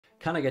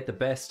can I get the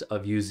best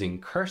of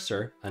using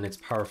Cursor and its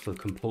powerful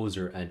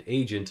composer and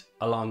agent,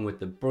 along with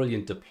the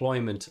brilliant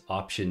deployment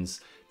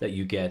options that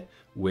you get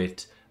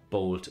with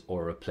Bolt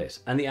or Replit?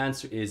 And the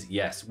answer is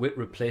yes. With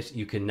Replit,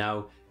 you can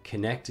now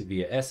connect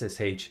via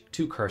SSH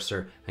to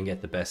Cursor and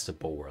get the best of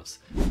both worlds.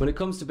 When it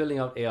comes to building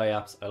out AI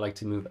apps, I like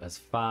to move as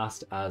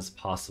fast as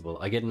possible.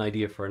 I get an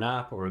idea for an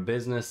app or a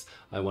business,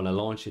 I want to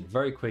launch it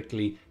very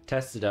quickly,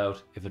 test it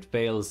out. If it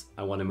fails,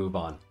 I want to move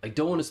on. I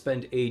don't want to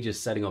spend ages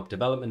setting up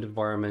development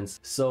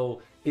environments.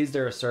 So is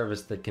there a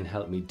service that can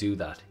help me do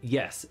that?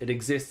 Yes, it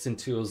exists in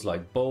tools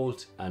like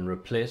Bolt and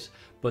Replit,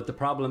 but the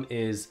problem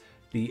is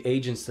the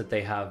agents that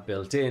they have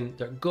built in,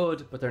 they're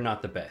good, but they're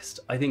not the best.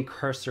 I think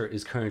Cursor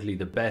is currently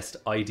the best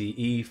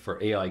IDE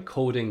for AI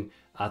coding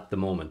at the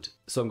moment.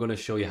 So I'm going to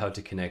show you how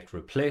to connect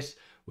Replit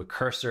with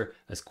Cursor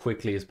as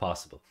quickly as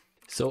possible.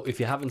 So if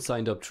you haven't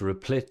signed up to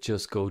Replit,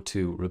 just go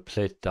to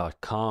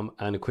replit.com.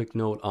 And a quick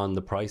note on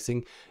the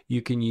pricing,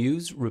 you can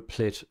use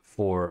Replit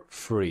for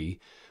free,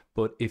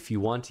 but if you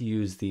want to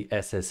use the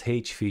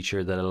SSH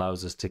feature that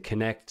allows us to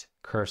connect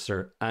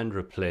Cursor and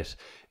Replit,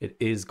 it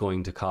is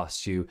going to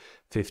cost you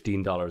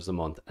 $15 a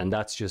month, and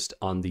that's just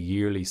on the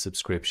yearly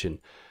subscription.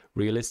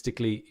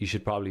 Realistically, you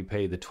should probably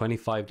pay the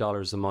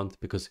 $25 a month,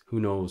 because who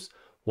knows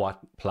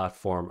what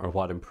platform or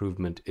what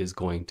improvement is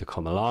going to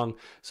come along.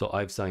 So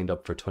I've signed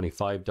up for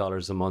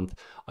 $25 a month.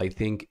 I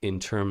think in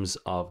terms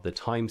of the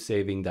time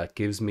saving that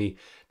gives me,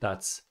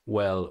 that's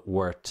well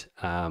worth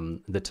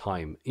the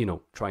time, you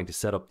know, trying to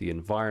set up the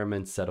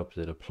environment, set up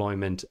the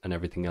deployment and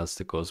everything else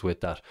that goes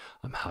with that.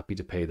 I'm happy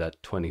to pay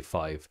that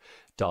 $25.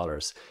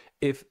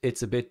 If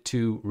it's a bit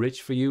too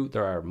rich for you,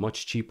 there are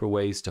much cheaper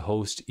ways to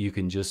host. You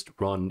can just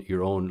run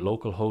your own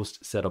local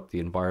host, set up the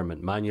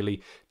environment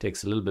manually.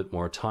 Takes a little bit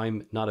more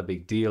time, not a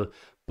big deal,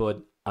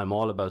 but I'm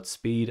all about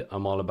speed.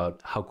 I'm all about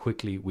how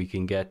quickly we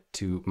can get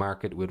to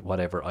market with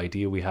whatever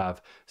idea we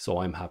have. So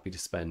I'm happy to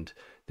spend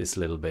this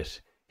little bit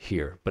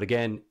here. But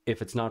again,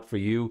 if it's not for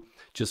you,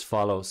 just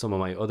follow some of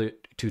my other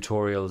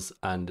tutorials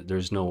and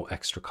there's no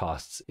extra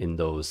costs in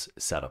those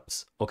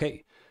setups.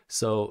 Okay.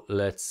 So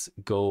let's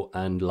go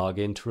and log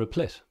into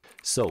Replit.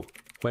 So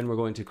when we're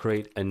going to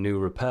create a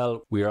new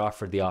Repl, we are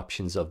offered the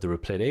options of the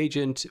Replit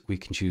agent. We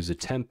can choose a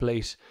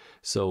template.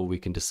 So we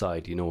can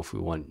decide, you know, if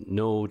we want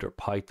Node or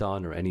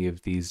Python or any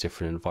of these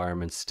different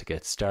environments to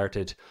get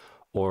started,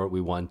 or we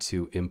want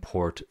to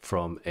import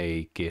from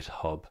a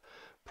GitHub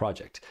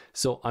project.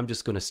 So I'm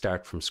just going to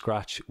start from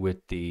scratch with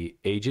the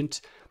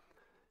agent.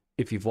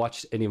 If you've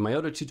watched any of my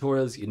other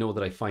tutorials, you know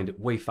that I find it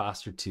way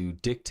faster to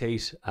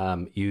dictate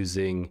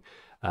using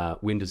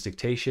Windows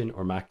dictation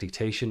or Mac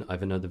dictation. I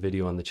have another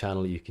video on the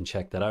channel, you can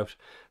check that out.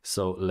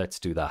 So let's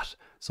do that.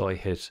 So I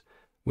hit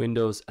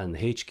Windows and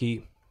the H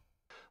key.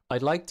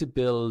 I'd like to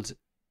build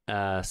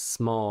a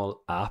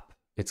small app.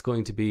 It's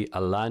going to be a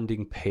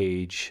landing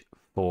page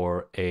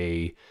for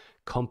a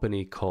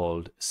company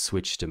called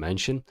Switch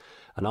Dimension.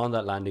 And on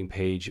that landing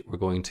page, we're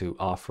going to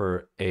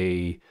offer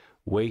a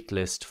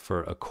waitlist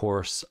for a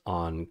course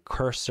on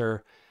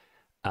Cursor,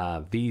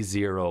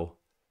 V0,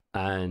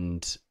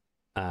 and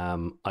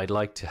I'd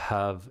like to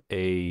have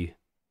a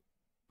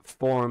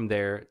form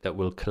there that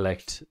will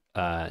collect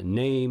a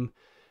name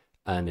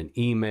and an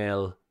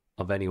email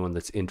of anyone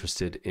that's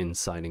interested in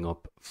signing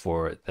up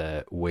for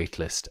the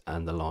waitlist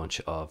and the launch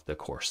of the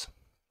course.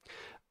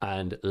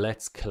 And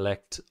let's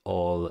collect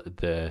all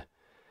the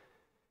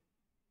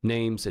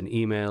names and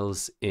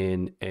emails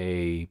in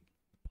a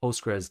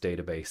Postgres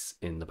database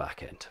in the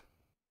backend.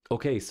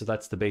 Okay, so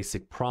that's the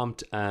basic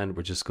prompt, and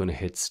we're just going to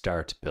hit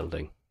start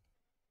building.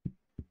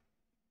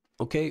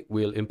 Okay,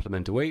 we'll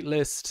implement a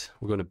waitlist.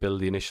 We're going to build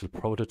the initial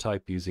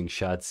prototype using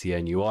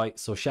ShadCN UI.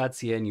 So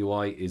ShadCN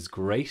UI is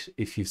great.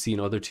 If you've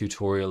seen other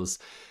tutorials,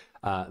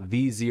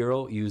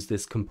 V0 use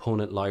this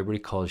component library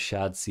called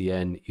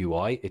ShadCN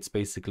UI. It's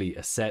basically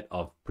a set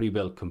of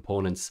pre-built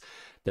components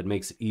that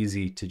makes it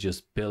easy to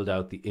just build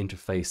out the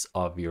interface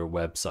of your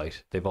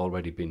website. They've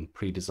already been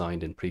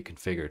pre-designed and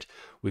pre-configured.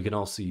 We can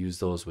also use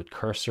those with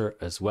Cursor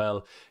as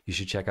well. You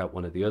should check out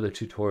one of the other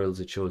tutorials.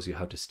 It shows you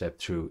how to step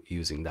through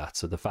using that.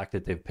 So the fact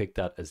that they've picked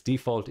that as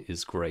default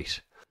is great.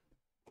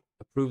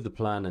 Approve the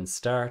plan and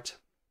start.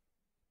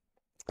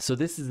 So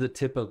this is the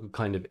typical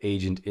kind of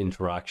agent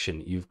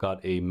interaction. You've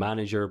got a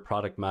manager,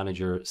 product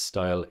manager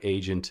style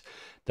agent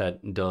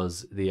that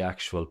does the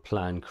actual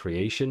plan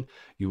creation.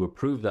 You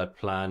approve that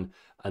plan,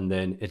 and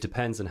then it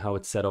depends on how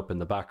it's set up in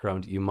the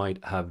background. You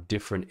might have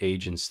different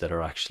agents that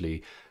are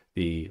actually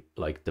the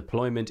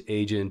deployment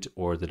agent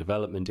or the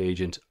development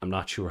agent. I'm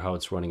not sure how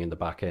it's running in the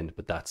back end,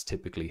 but that's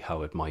typically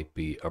how it might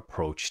be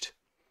approached.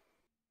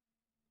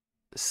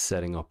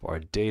 Setting up our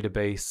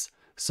database.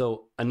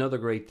 So another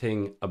great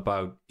thing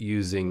about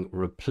using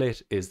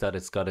Replit is that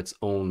it's got its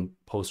own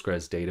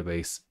Postgres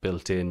database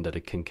built in that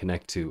it can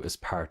connect to as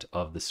part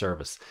of the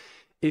service.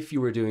 If you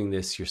were doing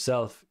this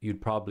yourself, you'd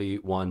probably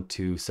want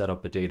to set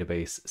up a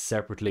database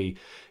separately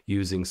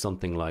using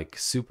something like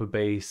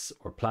Supabase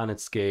or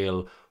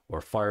PlanetScale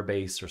or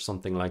Firebase or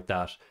something like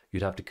that.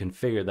 You'd have to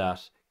configure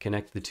that,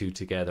 connect the two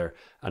together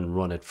and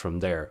run it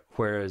from there.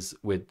 Whereas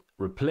with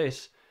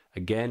Replit,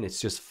 Again,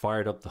 it's just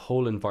fired up the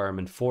whole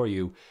environment for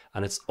you,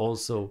 and it's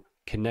also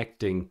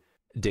connecting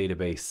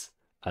database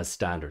as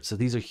standard. So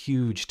these are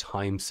huge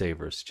time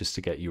savers just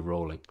to get you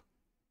rolling.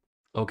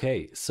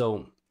 Okay,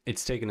 so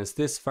it's taken us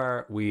this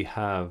far. We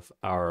have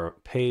our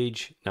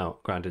page. Now,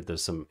 granted,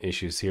 there's some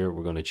issues here.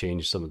 We're going to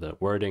change some of the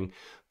wording,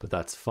 but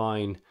that's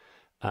fine.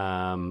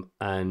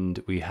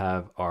 And we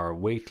have our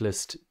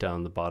waitlist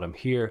down the bottom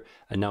here.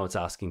 And now it's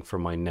asking for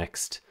my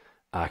next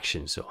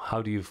action. So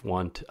how do you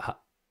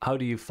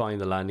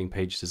find the landing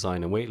page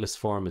design and waitlist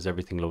form? Is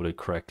everything loaded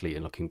correctly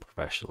and looking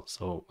professional?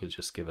 So we'll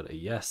just give it a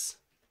yes.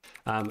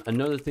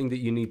 Another thing that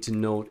you need to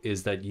note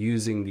is that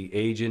using the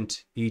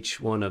agent, each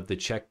one of the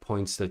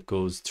checkpoints that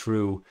goes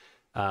through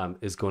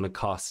is going to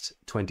cost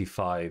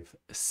 25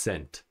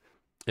 cents.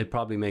 It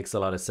probably makes a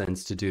lot of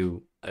sense to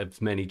do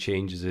as many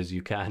changes as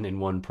you can in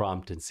one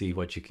prompt and see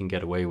what you can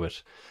get away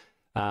with.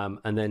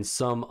 And then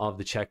some of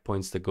the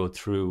checkpoints that go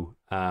through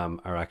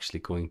are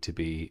actually going to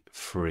be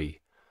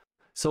free.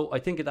 So I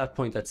think at that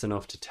point, that's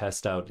enough to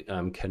test out.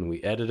 Can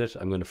we edit it?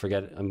 I'm going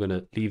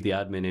to leave the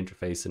admin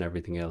interface and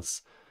everything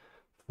else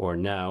for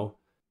now.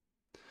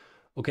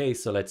 Okay,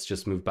 so let's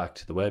just move back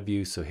to the web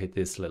view. So hit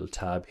this little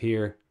tab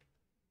here,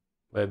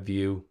 web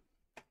view,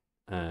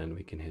 and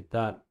we can hit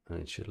that and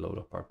it should load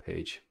up our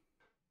page.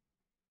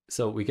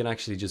 So we can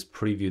actually just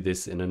preview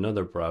this in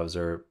another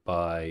browser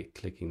by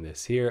clicking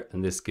this here,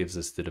 and this gives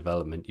us the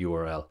development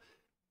URL.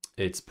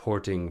 It's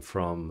porting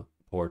from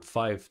port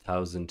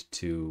 5000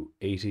 to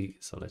 80.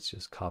 So let's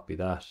just copy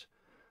that.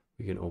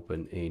 We can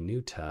open a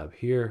new tab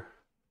here,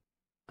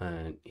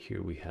 and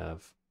here we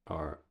have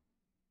our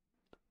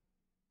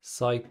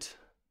site.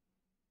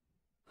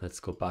 Let's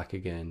go back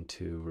again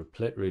to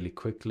Replit really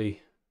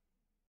quickly.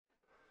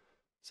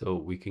 So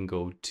we can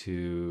go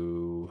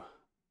to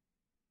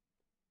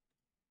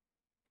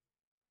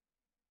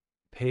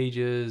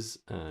pages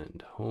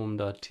and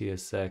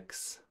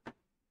home.tsx,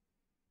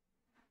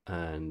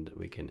 and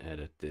we can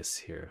edit this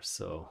here.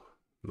 So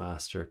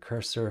master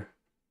cursor,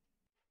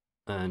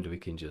 and we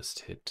can just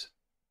hit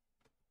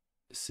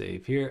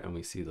save here, and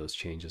we see those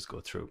changes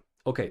go through.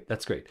 Okay,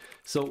 that's great.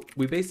 So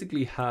we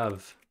basically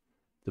have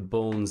the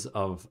bones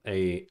of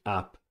a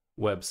app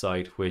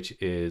website, which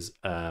is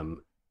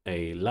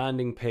a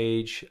landing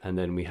page, and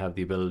then we have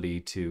the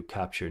ability to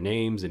capture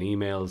names and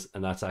emails,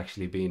 and that's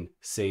actually been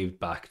saved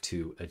back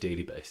to a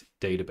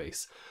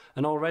database.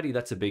 And already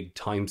that's a big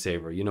time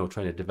saver, you know,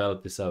 trying to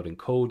develop this out in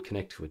code,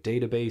 connect to a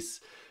database,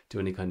 do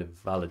any kind of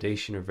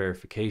validation or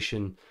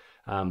verification.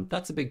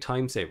 That's a big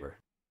time saver.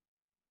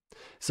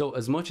 So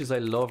as much as I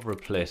love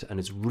Replit and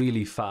it's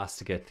really fast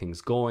to get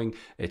things going,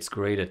 it's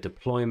great at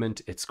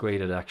deployment, it's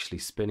great at actually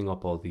spinning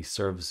up all these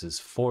services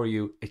for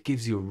you, it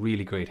gives you a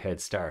really great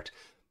head start.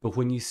 But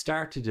when you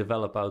start to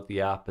develop out the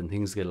app and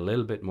things get a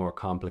little bit more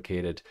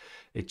complicated,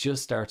 it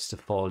just starts to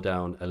fall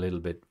down a little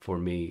bit for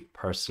me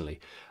personally.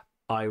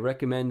 I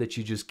recommend that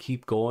you just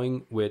keep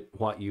going with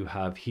what you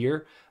have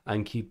here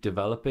and keep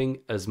developing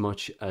as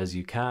much as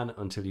you can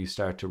until you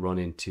start to run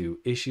into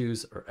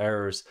issues or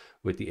errors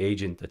with the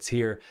agent that's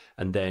here.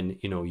 And then,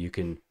 you know, you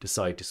can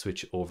decide to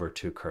switch over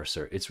to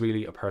Cursor. It's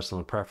really a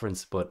personal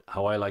preference, but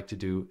how I like to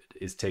do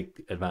is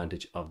take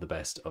advantage of the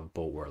best of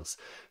both worlds.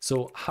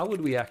 So how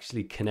would we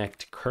actually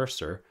connect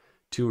Cursor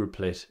to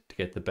Replit to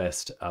get the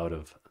best out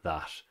of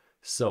that?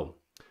 So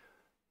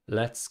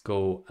let's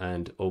go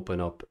and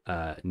open up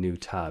a new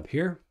tab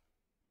here,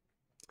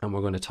 and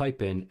we're going to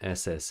type in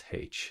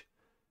SSH.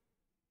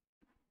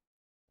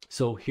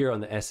 So here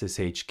on the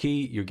SSH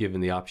key, you're given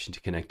the option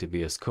to connect to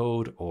VS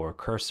Code or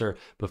Cursor,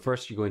 but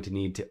first you're going to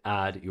need to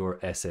add your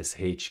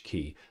SSH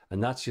key.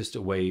 And that's just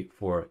a way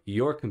for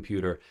your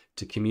computer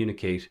to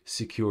communicate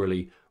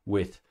securely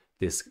with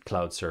this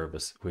cloud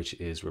service, which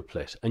is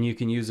Replit. And you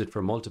can use it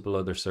for multiple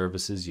other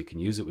services. You can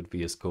use it with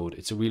VS Code.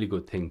 It's a really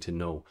good thing to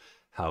know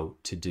how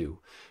to do.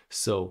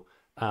 So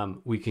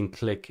we can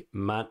click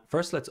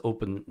first let's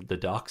open the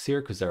docs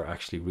here because they're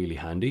actually really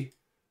handy.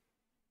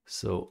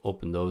 So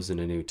open those in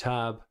a new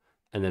tab,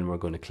 and then we're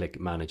going to click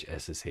manage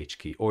SSH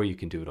key, or you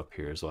can do it up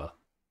here as well.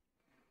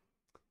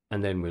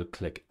 And then we'll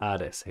click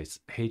add SSH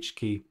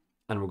key,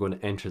 and we're going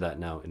to enter that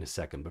now in a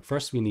second. But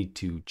first we need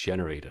to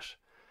generate it.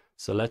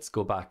 So let's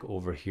go back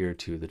over here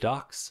to the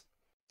docs.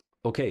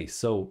 Okay,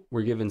 so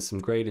we're given some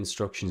great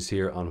instructions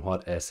here on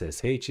what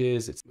SSH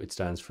is. It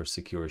stands for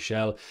Secure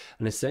Shell.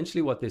 And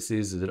essentially what this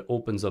is it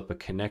opens up a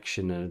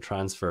connection and a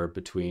transfer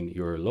between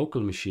your local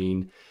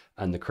machine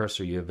and the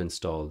Cursor you've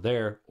installed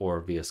there,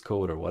 or VS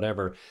Code or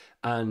whatever,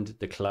 and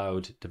the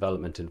cloud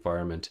development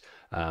environment,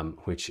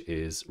 which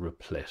is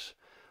Replit.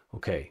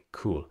 Okay,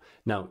 cool.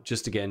 Now,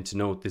 just again to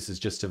note, this is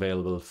just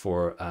available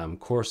for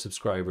core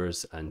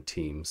subscribers and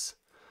teams.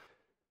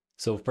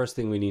 So first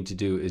thing we need to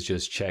do is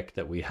just check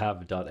that we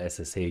have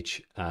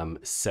 .ssh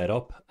set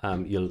up.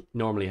 You'll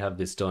normally have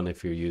this done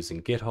if you're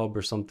using GitHub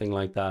or something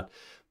like that,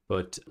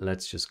 but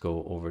let's just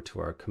go over to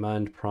our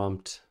command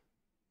prompt,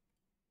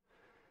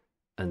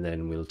 and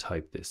then we'll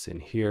type this in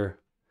here.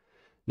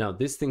 Now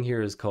this thing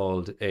here is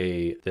called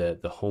the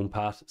home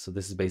path. So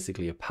this is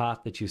basically a path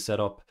that you set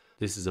up.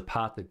 this is a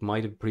path that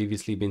might have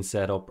previously been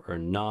set up or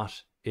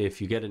not.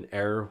 If you get an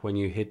error when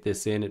you hit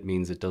this in, it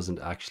means it doesn't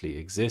actually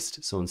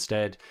exist. So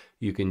instead,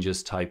 you can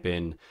just type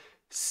in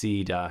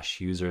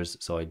c-users.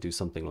 So I do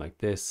something like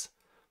this,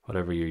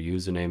 whatever your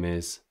username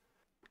is.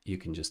 You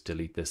can just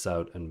delete this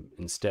out, and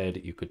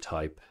instead you could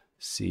type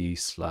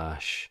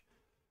c/users.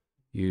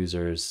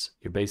 You're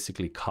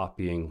basically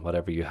copying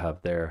whatever you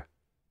have there,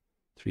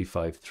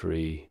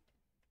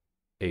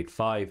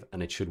 35385,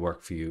 and it should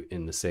work for you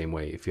in the same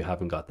way if you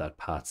haven't got that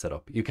path set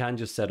up. You can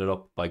just set it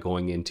up by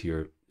going into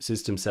your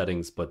system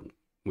settings, but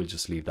we'll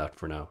just leave that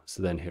for now.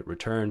 So then hit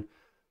return.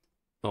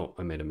 Oh,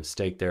 I made a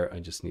mistake there. I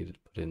just needed to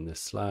put in this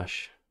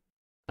slash,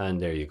 and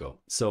there you go.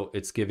 So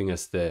it's giving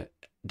us the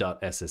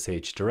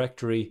 .ssh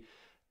directory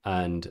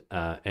and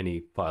any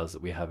files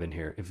that we have in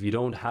here. If you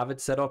don't have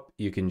it set up,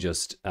 you can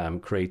just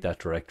create that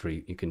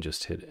directory. You can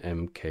just hit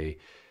mkdir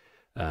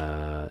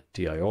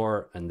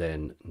and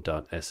then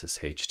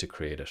 .ssh to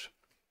create it.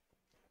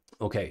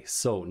 Okay,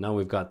 so now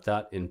we've got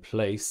that in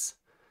place.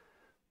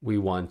 We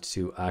want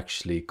to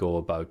actually go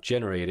about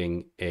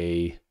generating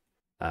a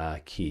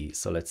key.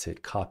 So let's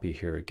hit copy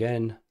here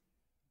again,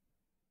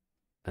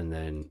 and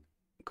then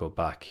go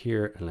back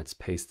here and let's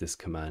paste this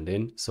command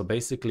in. So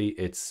basically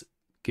it's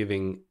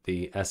giving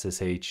the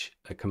SSH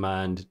a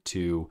command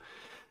to,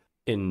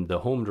 in the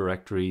home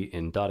directory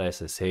in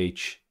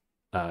 .ssh,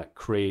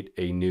 create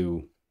a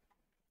new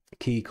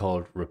key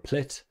called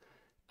Replit.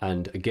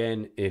 And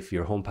again, if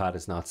your home path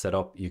is not set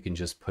up, you can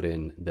just put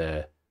in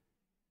the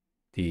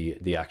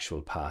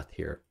actual path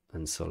here.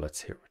 And so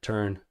let's hit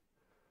return.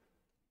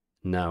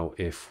 Now,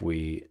 if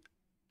we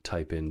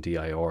type in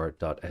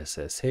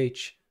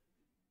dir.ssh,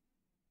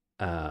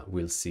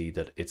 we'll see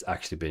that it's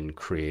actually been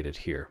created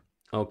here.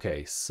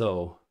 Okay,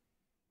 so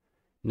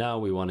now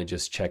we want to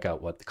just check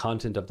out what the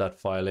content of that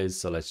file is.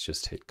 So let's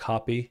just hit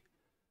copy,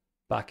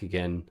 back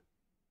again,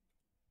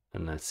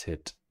 and let's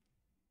hit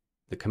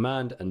the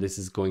command. And this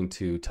is going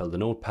to tell the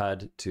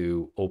notepad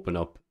to open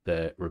up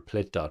the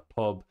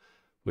replit.pub,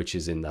 which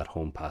is in that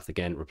home path.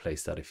 Again,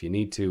 replace that if you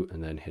need to,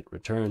 and then hit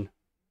return.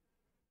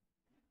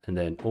 And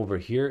then over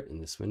here in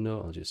this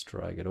window, I'll just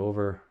drag it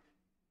over.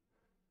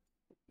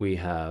 We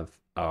have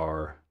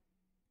our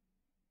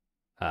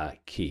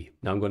key.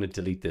 Now I'm going to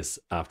delete this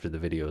after the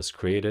video is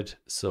created,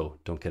 so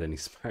don't get any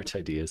smart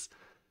ideas,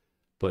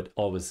 but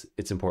always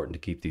it's important to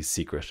keep these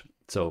secret.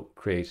 So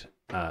create,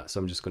 so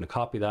I'm just going to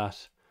copy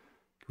that,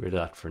 get rid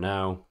of that for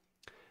now.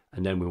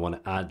 And then we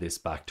want to add this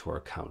back to our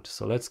account.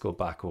 So let's go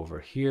back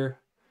over here,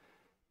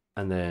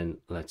 and then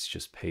let's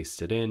just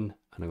paste it in.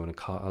 And I'm going to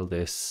call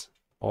this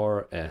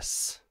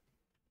RS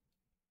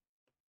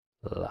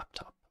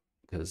laptop,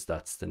 because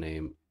that's the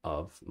name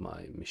of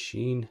my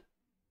machine.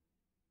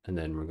 And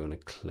then we're going to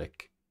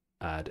click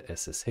add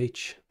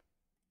SSH.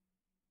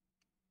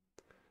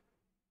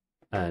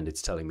 And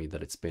it's telling me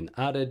that it's been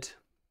added.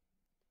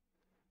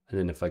 And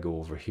then if I go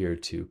over here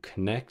to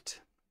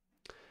connect,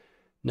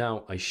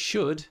 now I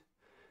should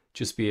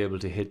just be able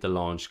to hit the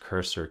launch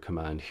cursor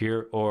command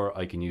here, or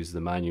I can use the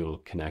manual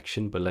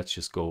connection, but let's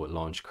just go with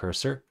launch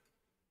cursor.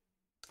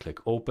 Click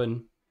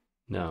open.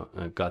 Now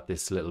I've got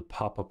this little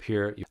pop-up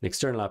here. An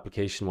external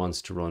application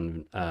wants to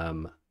run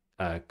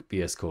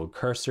VS Code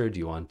cursor. Do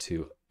you want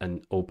to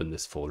open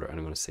this folder? And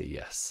I'm going to say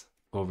yes.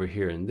 Over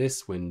here in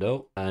this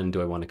window, and do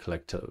I want to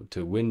connect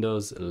to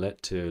Windows, to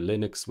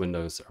Linux,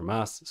 Windows, or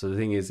Mac? So the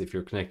thing is, if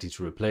you're connecting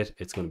to Replit,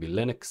 it's going to be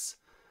Linux.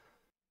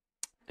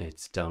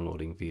 It's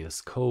downloading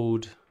VS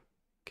Code.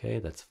 Okay,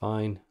 that's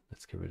fine.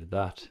 Let's get rid of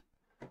that.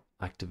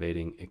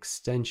 Activating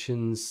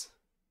extensions.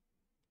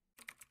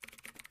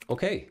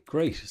 Okay,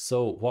 great.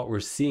 So what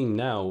we're seeing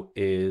now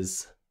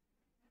is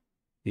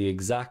the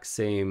exact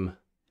same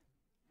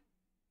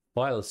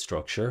file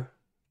structure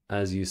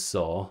as you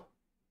saw.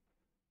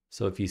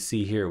 So if you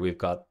see here, we've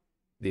got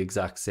the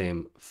exact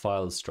same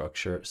file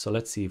structure. So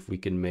let's see if we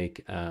can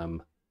make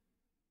an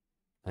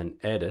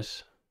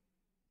edit.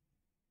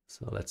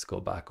 So let's go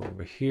back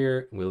over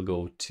here. We'll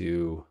go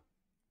to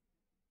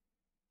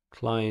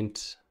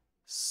client,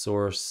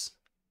 source,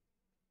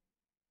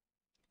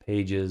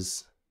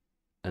 pages,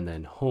 and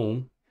then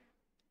home.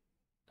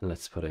 And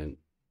let's put in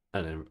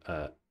an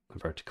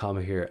inverted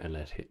comma here, and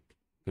let's hit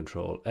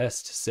Control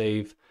S to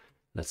save.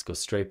 Let's go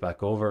straight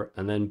back over,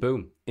 and then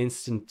boom,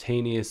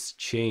 instantaneous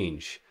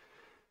change.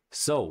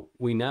 So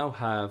we now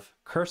have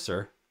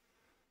cursor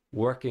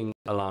working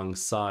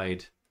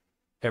alongside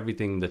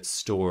everything that's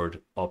stored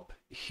up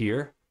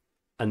here.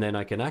 And then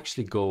I can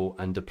actually go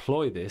and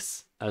deploy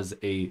this as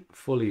a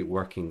fully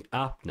working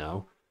app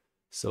now.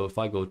 So if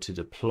I go to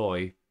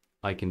deploy,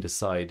 I can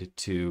decide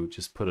to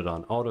just put it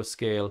on auto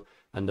scale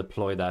and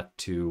deploy that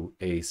to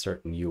a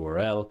certain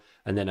URL.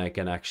 And then I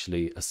can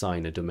actually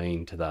assign a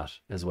domain to that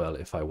as well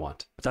if I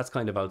want. But that's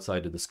kind of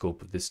outside of the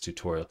scope of this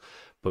tutorial,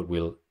 but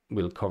we'll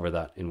cover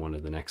that in one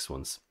of the next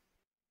ones.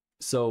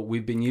 So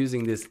we've been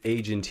using this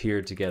agent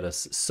here to get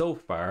us so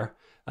far,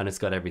 and it's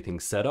got everything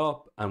set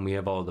up, and we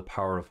have all the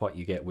power of what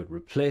you get with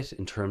Replit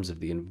in terms of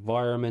the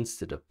environments,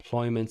 the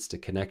deployments, the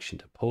connection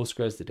to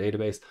Postgres, the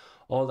database,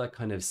 all that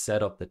kind of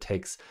setup that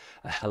takes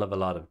a hell of a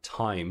lot of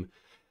time.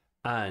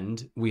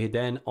 And we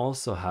then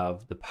also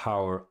have the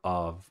power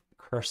of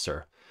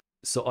cursor.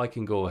 So I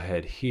can go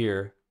ahead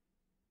here,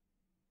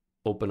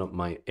 open up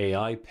my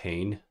AI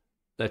pane.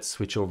 Let's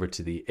switch over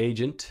to the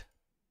agent.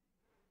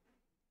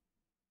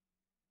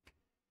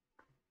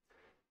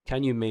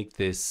 Can you make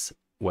this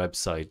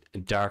website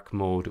dark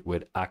mode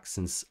with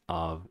accents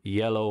of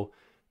yellow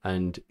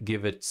and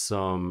give it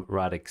some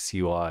Radix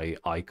UI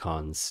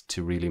icons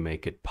to really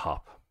make it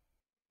pop?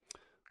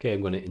 Okay,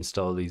 I'm going to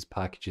install these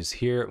packages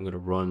here. I'm going to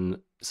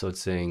run, so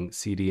it's saying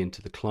cd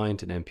into the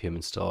client and npm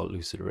install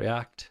Lucid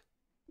React.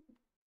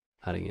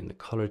 Adding in the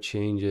color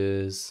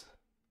changes,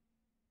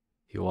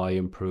 UI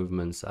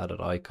improvements, added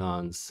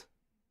icons.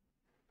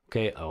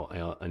 Okay,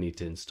 oh, I need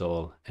to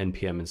install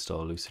npm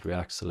install Lucid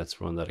React, so let's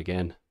run that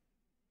again.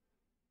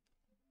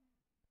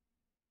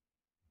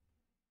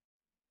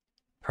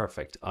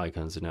 Perfect,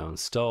 icons are now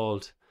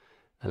installed,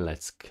 and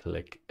let's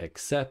click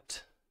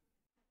accept.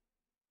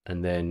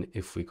 And then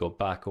if we go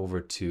back over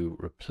to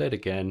Replit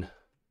again,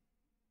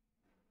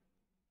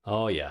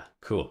 oh yeah,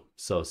 cool.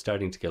 So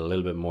starting to get a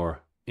little bit more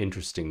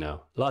interesting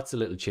now. Lots of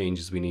little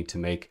changes we need to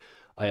make.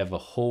 I have a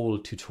whole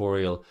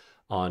tutorial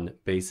on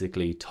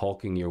basically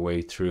talking your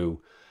way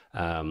through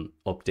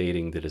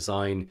updating the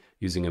design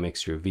using a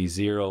mixture of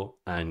V0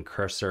 and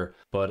cursor.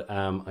 But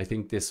I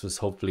think this was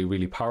hopefully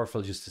really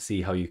powerful just to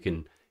see how you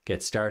can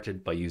get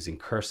started by using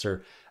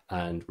cursor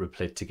and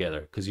Replit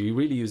together, because you're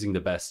really using the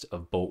best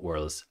of both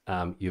worlds.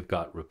 You've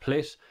got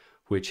Replit,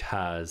 which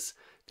has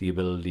the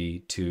ability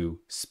to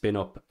spin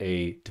up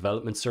a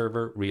development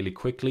server really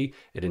quickly.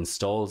 It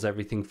installs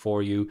everything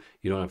for you.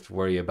 You don't have to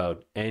worry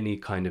about any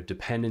kind of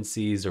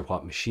dependencies or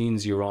what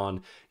machines you're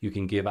on. You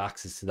can give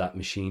access to that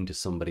machine to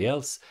somebody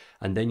else.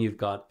 And then you've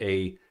got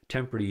a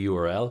temporary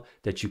URL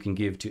that you can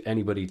give to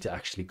anybody to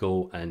actually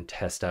go and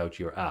test out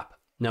your app.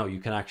 Now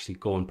you can actually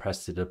go and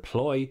press the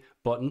deploy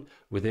button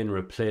within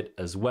Replit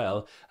as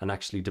well and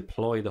actually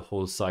deploy the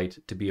whole site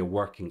to be a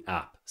working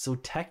app. So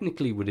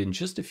technically within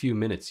just a few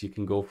minutes, you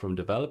can go from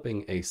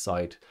developing a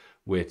site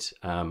with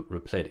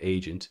Replit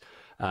Agent,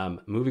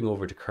 moving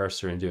over to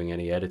cursor and doing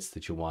any edits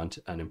that you want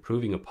and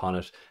improving upon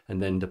it,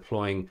 and then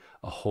deploying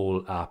a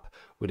whole app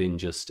within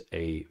just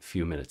a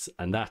few minutes.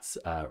 And that's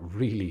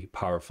really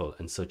powerful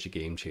and such a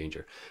game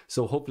changer.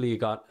 So hopefully you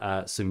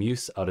got some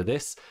use out of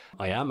this.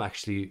 I am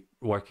actually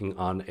working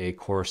on a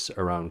course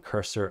around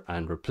cursor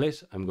and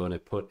Replit. I'm going to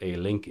put a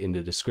link in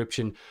the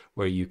description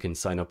where you can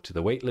sign up to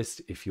the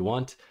waitlist if you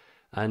want.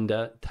 And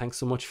thanks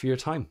so much for your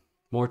time.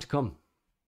 More to come.